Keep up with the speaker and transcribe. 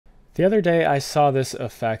The other day I saw this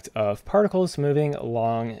effect of particles moving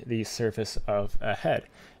along the surface of a head.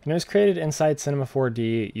 And it was created inside Cinema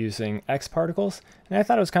 4D using Xparticles, and I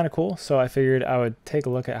thought it was kind of cool, so I figured I would take a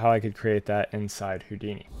look at how I could create that inside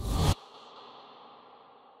Houdini.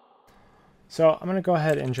 So I'm going to go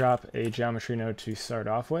ahead and drop a geometry node to start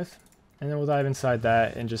off with, and then we'll dive inside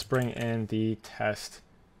that and just bring in the test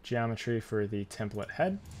geometry for the template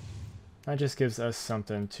head. That just gives us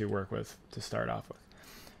something to work with to start off with.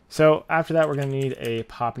 So after that, we're going to need a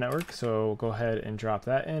pop network. So we'll go ahead and drop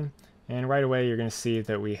that in. And right away, you're going to see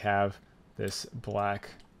that we have this black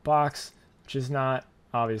box, which is not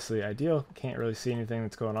obviously ideal. Can't really see anything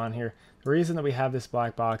that's going on here. The reason that we have this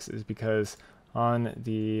black box is because on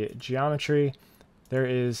the geometry, there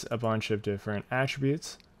is a bunch of different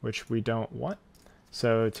attributes, which we don't want.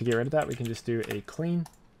 So to get rid of that, we can just do a clean.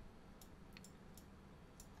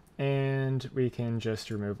 And we can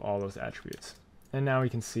just remove all those attributes. And now we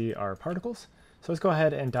can see our particles. So let's go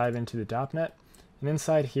ahead and dive into the .NET. And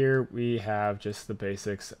inside here, we have just the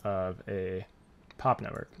basics of a pop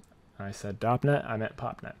network. I said .NET, I meant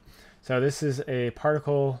PopNet. So this is a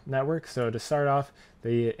particle network. So to start off,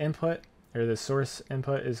 the input or the source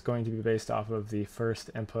input is going to be based off of the first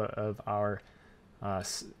input of our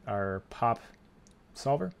pop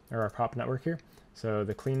solver or our pop network here. So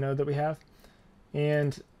the clean node that we have.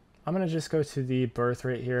 And I'm going to just go to the birth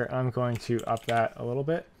rate here. I'm going to up that a little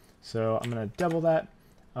bit. So I'm going to double that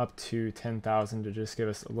up to 10,000 to just give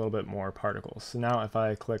us a little bit more particles. So now if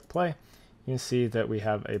I click play, you can see that we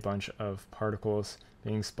have a bunch of particles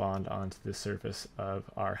being spawned onto the surface of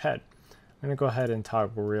our head. I'm going to go ahead and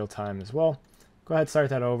toggle real time as well. Go ahead and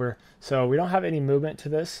start that over. So we don't have any movement to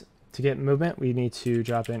this. To get movement, we need to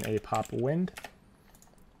drop in a pop wind.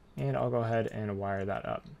 And I'll go ahead and wire that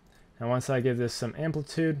up. And once I give this some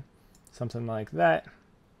amplitude, something like that,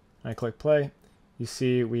 I click play, you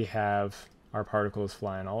see we have our particles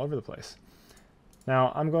flying all over the place.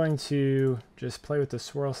 Now I'm going to just play with the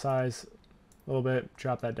swirl size a little bit,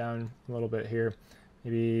 drop that down a little bit here,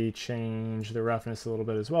 maybe change the roughness a little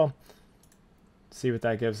bit as well. See what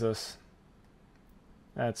that gives us.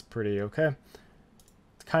 That's pretty okay.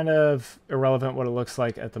 It's kind of irrelevant what it looks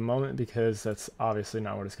like at the moment because that's obviously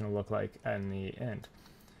not what it's going to look like in the end.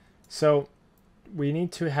 So we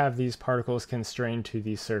need to have these particles constrained to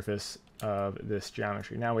the surface of this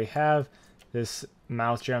geometry. Now we have this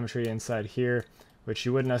mouth geometry inside here, which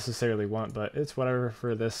you wouldn't necessarily want, but it's whatever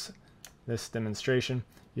for this demonstration.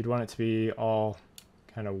 You'd want it to be all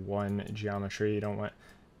kind of one geometry. You don't want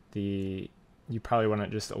you probably want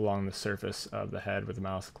it just along the surface of the head with the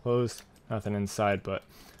mouth closed, nothing inside, but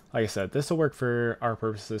like I said, this will work for our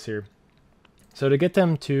purposes here. So to get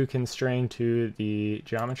them to constrain to the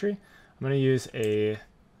geometry, I'm going to use a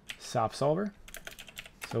SOP solver.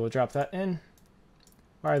 So we'll drop that in,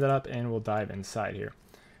 wire that up, and we'll dive inside here.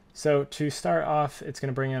 So to start off, it's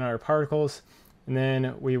going to bring in our particles, and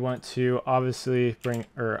then we want to obviously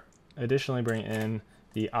additionally bring in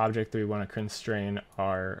the object that we want to constrain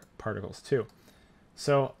our particles to.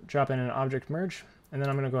 So drop in an object merge, and then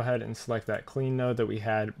I'm going to go ahead and select that clean node that we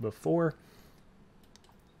had before.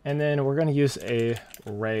 And then we're going to use a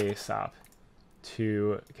ray SOP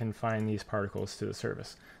to confine these particles to the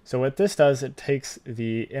surface. So what this does, it takes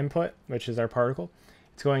the input, which is our particle.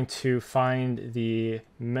 It's going to find the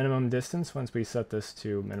minimum distance once we set this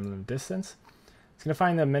to minimum distance. It's going to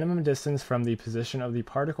find the minimum distance from the position of the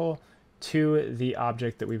particle to the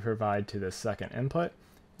object that we provide to the second input,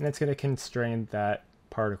 and it's going to constrain that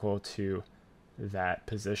particle to that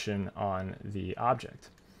position on the object.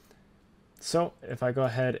 So if I go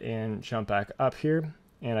ahead and jump back up here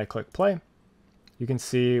and I click play, you can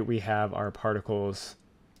see we have our particles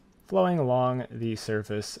flowing along the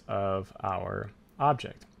surface of our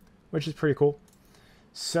object, which is pretty cool.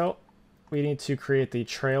 So we need to create the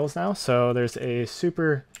trails now. So there's a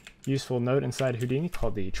super useful node inside Houdini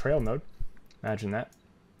called the trail node. Imagine that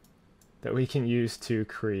we can use to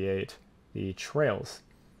create the trails.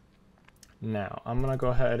 Now I'm going to go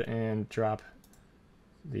ahead and drop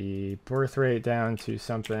the birth rate down to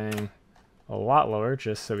something a lot lower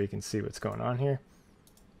just so we can see what's going on here.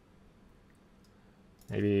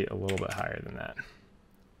 Maybe a little bit higher than that.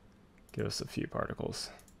 Give us a few particles.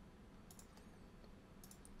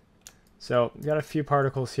 So we got a few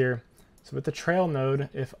particles here. So with the trail node,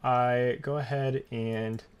 if I go ahead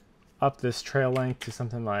and up this trail length to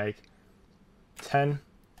something like 10, you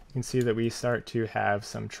can see that we start to have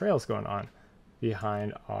some trails going on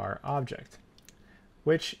behind our object,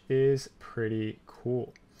 which is pretty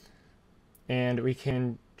cool. And we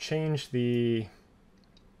can change the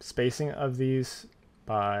spacing of these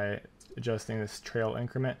by adjusting this trail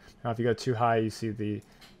increment. Now if you go too high, you see the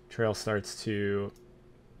trail starts to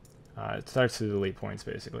delete points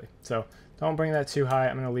basically. So don't bring that too high.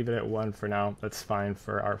 I'm going to leave it at 1 for now. That's fine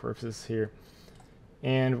for our purposes here.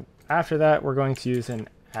 And after that, we're going to use an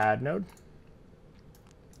add node.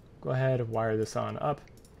 Go ahead, wire this on up.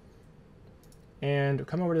 And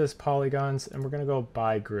come over to this polygons, and we're going to go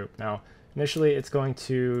by group. Now, initially, it's going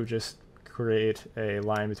to just create a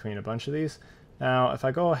line between a bunch of these. Now, if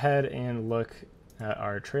I go ahead and look at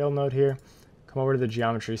our trail node here, come over to the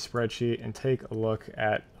geometry spreadsheet and take a look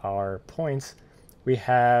at our points, we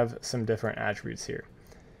have some different attributes here.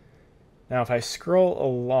 Now, if I scroll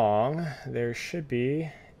along, there should be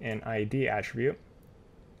an ID attribute,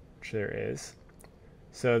 which there is.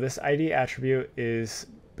 So this ID attribute is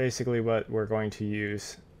basically what we're going to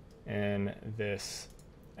use in this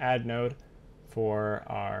add node for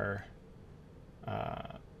our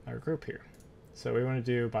group here. So we want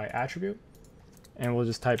to do by attribute, and we'll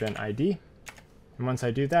just type in ID. And once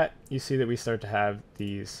I do that, you see that we start to have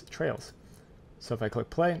these trails. So if I click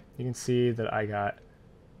play, you can see that I got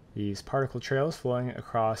these particle trails flowing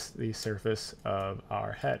across the surface of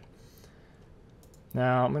our head.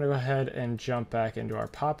 Now I'm going to go ahead and jump back into our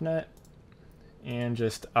PopNet and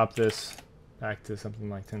just up this back to something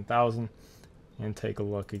like 10,000 and take a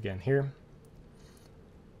look again here.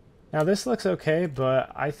 Now this looks okay,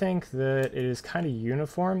 but I think that it is kind of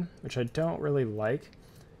uniform, which I don't really like.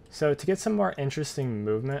 So to get some more interesting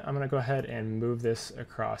movement, I'm going to go ahead and move this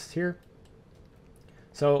across here.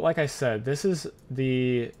 So like I said, this is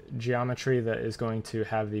the geometry that is going to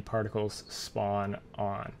have the particles spawn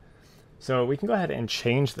on. So we can go ahead and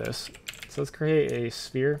change this. So let's create a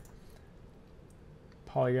sphere.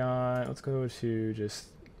 Polygon, let's go to just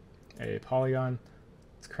a polygon.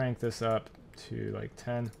 Let's crank this up to like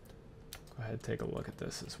 10. Go ahead and take a look at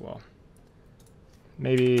this as well.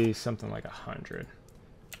 Maybe something like 100.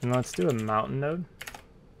 And let's do a mountain node.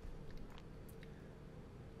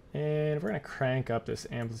 And we're going to crank up this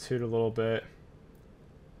amplitude a little bit.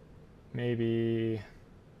 Maybe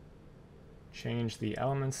change the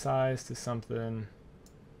element size to something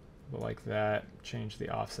like that. Change the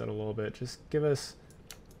offset a little bit. Just give us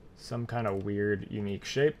some kind of weird, unique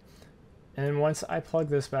shape. And then once I plug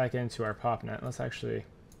this back into our PopNet, let's actually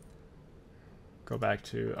go back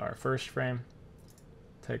to our first frame.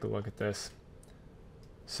 Take a look at this.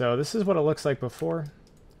 So this is what it looks like before.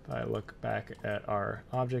 If I look back at our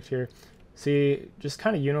object here, see, just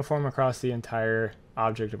kind of uniform across the entire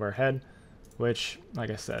object of our head, which, like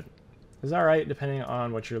I said, is all right depending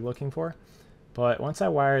on what you're looking for. But once I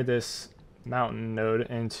wire this mountain node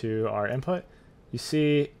into our input, you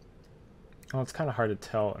see, well, it's kind of hard to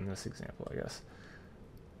tell in this example, I guess.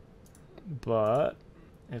 But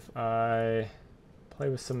if I play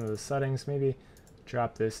with some of the settings, maybe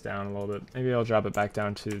drop this down a little bit. Maybe I'll drop it back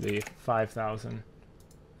down to the 5,000.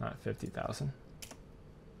 Not 50,000.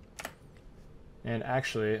 And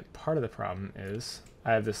actually, part of the problem is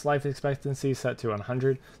I have this life expectancy set to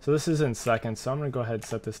 100. So this is in seconds. So I'm going to go ahead and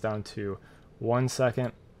set this down to 1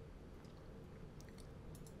 second.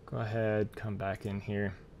 Go ahead, come back in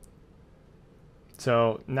here.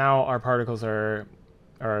 So now our particles our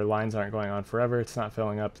lines aren't going on forever. It's not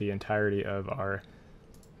filling up the entirety of our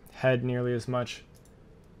head nearly as much.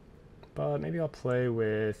 But maybe I'll play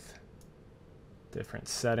with different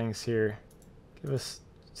settings here. Give us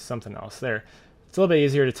something else there. It's a little bit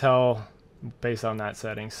easier to tell based on that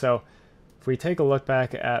setting. So if we take a look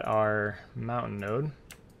back at our mountain node,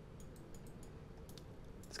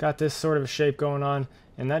 it's got this sort of shape going on,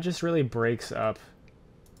 and that just really breaks up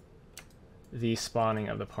the spawning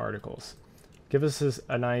of the particles. Give us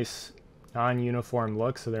a nice non-uniform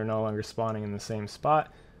look, so they're no longer spawning in the same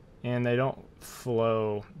spot, and they don't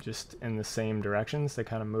flow just in the same directions. They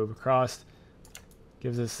kind of move across.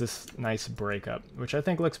 Gives us this nice breakup, which I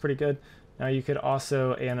think looks pretty good. Now you could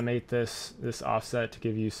also animate this offset to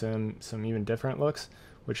give you some even different looks,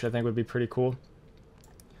 which I think would be pretty cool.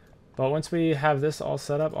 But once we have this all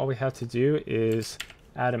set up, all we have to do is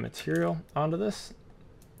add a material onto this.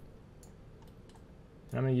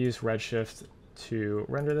 And I'm going to use Redshift to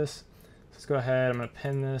render this. Let's go ahead, I'm going to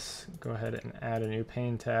pin this, go ahead and add a new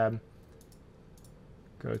pane tab.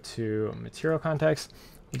 Go to material context.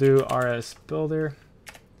 We'll do RS builder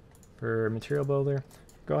for material builder.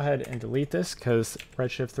 Go ahead and delete this because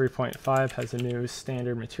Redshift 3.5 has a new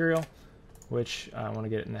standard material, which I want to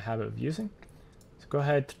get in the habit of using. So go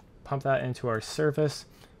ahead, pump that into our surface,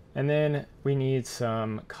 and then we need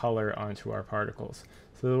some color onto our particles.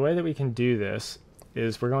 So the way that we can do this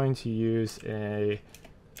is we're going to use a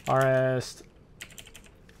RS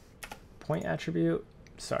point attribute.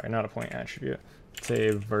 Sorry, not a point attribute. It's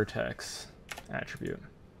a vertex attribute.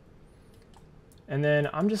 And then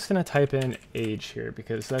I'm just going to type in age here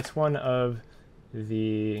because that's one of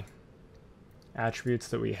the attributes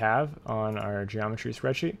that we have on our geometry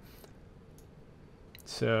spreadsheet.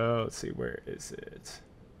 So let's see, where is it?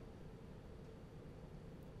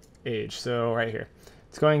 Age, so right here.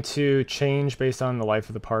 It's going to change based on the life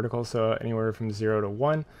of the particle, so anywhere from 0 to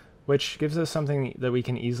 1, which gives us something that we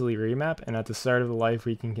can easily remap, and at the start of the life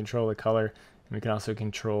we can control the color, and we can also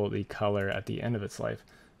control the color at the end of its life,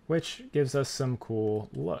 which gives us some cool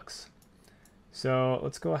looks. So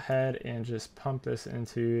let's go ahead and just pump this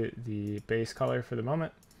into the base color for the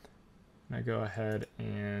moment. And I go ahead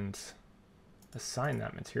and assign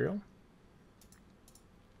that material.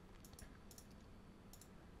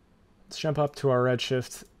 Let's jump up to our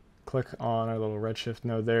Redshift, click on our little Redshift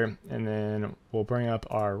node there, and then we'll bring up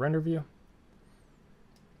our render view.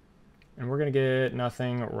 And we're going to get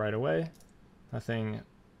nothing right away. Nothing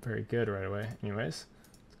very good right away. Anyways,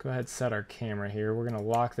 let's go ahead and set our camera here. We're going to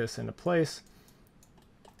lock this into place.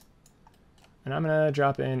 And I'm going to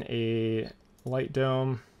drop in a light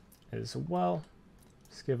dome as well.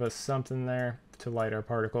 Just give us something there to light our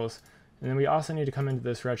particles. And then we also need to come into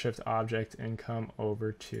this Redshift object and come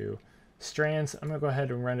over to strands. I'm going to go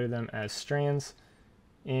ahead and render them as strands.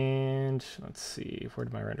 And let's see, where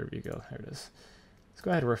did my render view go? There it is. Let's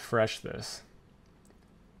go ahead and refresh this.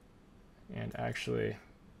 And actually,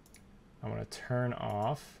 I want to turn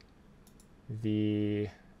off the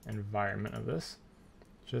environment of this,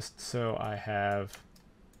 just so I have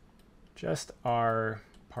just our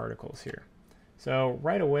particles here. So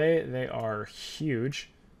right away, they are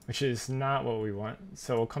huge, which is not what we want.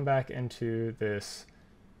 So we'll come back into this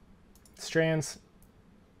strands,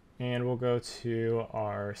 and we'll go to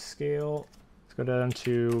our scale. Let's go down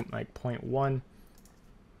to like 0.1,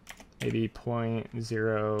 maybe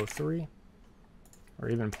 0.03, or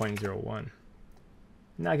even 0.01.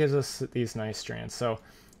 And that gives us these nice strands. So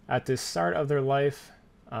at the start of their life,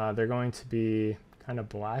 they're going to be kind of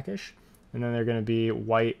blackish, and then they're going to be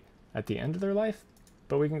white at the end of their life.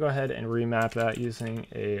 But we can go ahead and remap that using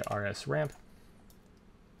a RS ramp.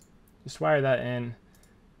 Just wire that in.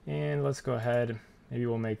 And let's go ahead, maybe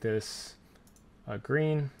we'll make this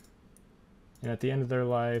green. And at the end of their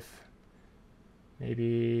life,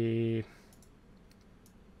 maybe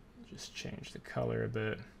just change the color a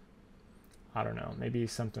bit. I don't know, maybe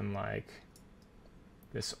something like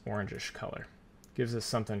this orangish color. Gives us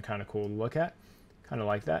something kind of cool to look at, kind of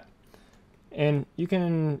like that. And you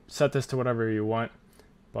can set this to whatever you want,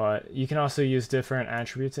 but you can also use different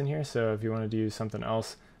attributes in here. So if you want to do something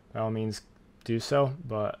else, by all means, do so,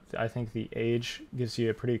 but I think the age gives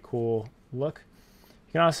you a pretty cool look.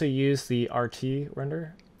 You can also use the RT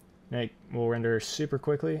render, and it will render super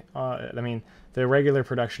quickly. I mean, the regular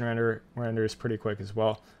production render is pretty quick as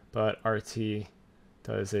well, but RT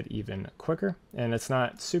does it even quicker, and it's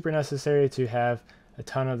not super necessary to have a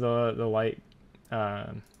ton of the light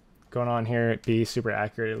going on here, be super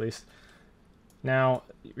accurate at least. Now,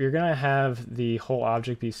 you're gonna have the whole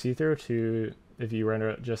object be see-through to if you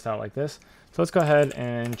render it just out like this. So let's go ahead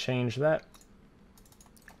and change that.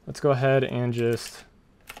 Let's go ahead and just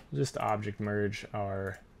object merge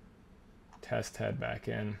our test head back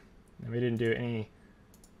in. And we didn't do any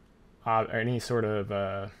sort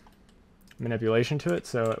of manipulation to it,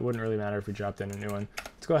 so it wouldn't really matter if we dropped in a new one.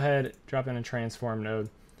 Let's go ahead, drop in a transform node,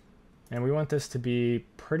 and we want this to be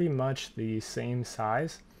pretty much the same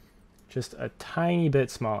size, just a tiny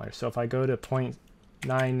bit smaller. So if I go to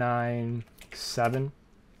 0.997,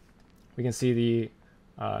 we can see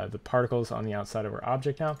the particles on the outside of our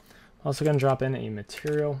object now. I'm also going to drop in a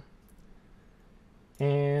material,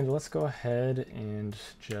 and let's go ahead and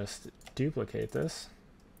just duplicate this.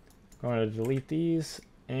 I'm going to delete these,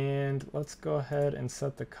 and let's go ahead and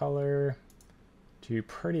set the color to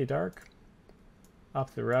pretty dark,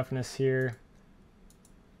 up the roughness here,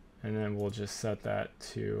 and then we'll just set that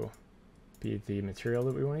to be the material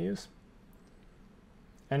that we want to use.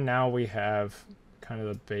 And now we have kind of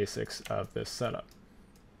the basics of this setup.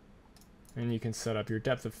 And you can set up your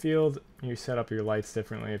depth of field, you set up your lights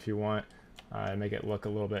differently if you want, make it look a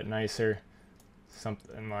little bit nicer.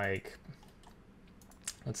 Something like,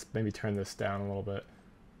 let's maybe turn this down a little bit.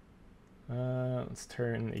 Let's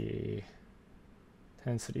turn the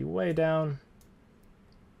intensity way down.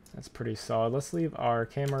 That's pretty solid. Let's leave our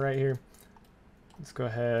camera right here. Let's go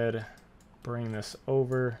ahead, bring this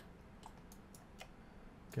over.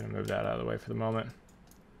 Gonna move that out of the way for the moment.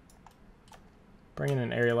 Bring in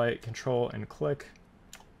an area light, control and click.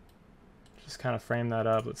 Just kind of frame that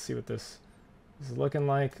up. Let's see what this is looking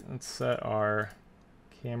like. Let's set our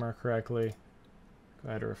camera correctly. Go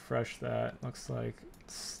ahead and refresh that. Looks like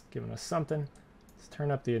it's giving us something. Let's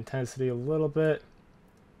turn up the intensity a little bit.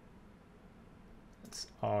 That's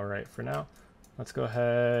all right for now. Let's go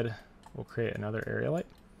ahead, we'll create another area light.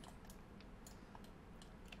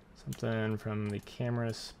 Something from the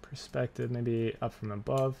camera's perspective, maybe up from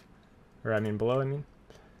above, or I mean below, I mean.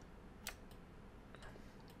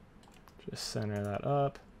 Just center that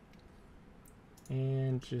up.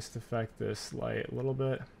 And just affect this light a little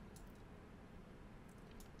bit.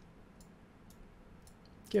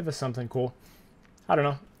 Give us something cool. I don't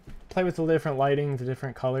know. Play with the different lighting, the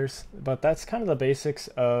different colors, but that's kind of the basics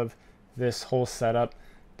of this whole setup.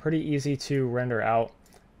 Pretty easy to render out.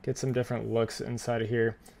 Get some different looks inside of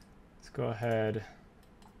here. Let's go ahead,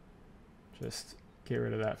 just get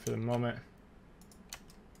rid of that for the moment.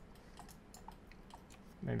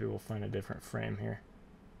 Maybe we'll find a different frame here.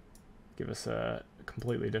 Give us a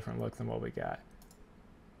completely different look than what we got.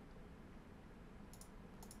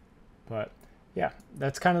 But yeah,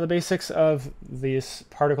 that's kind of the basics of these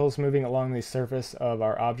particles moving along the surface of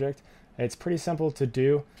our object. It's pretty simple to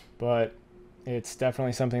do, but it's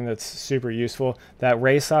definitely something that's super useful. That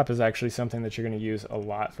ray stop is actually something that you're going to use a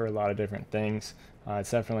lot for a lot of different things.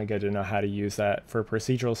 It's definitely good to know how to use that for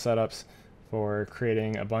procedural setups, for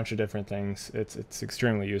creating a bunch of different things. It's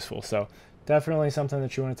extremely useful. So definitely something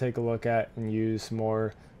that you want to take a look at and use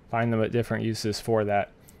more, find them at different uses for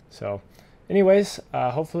that. So anyways,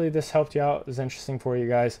 hopefully this helped you out, is interesting for you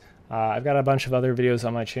guys. I've got a bunch of other videos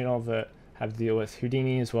on my channel that have to deal with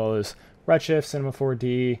Houdini as well as Redshift, Cinema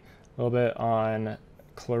 4D, a little bit on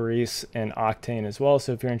Clarice and Octane as well.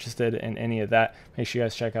 So if you're interested in any of that, make sure you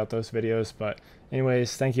guys check out those videos. But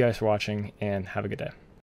anyways, thank you guys for watching and have a good day.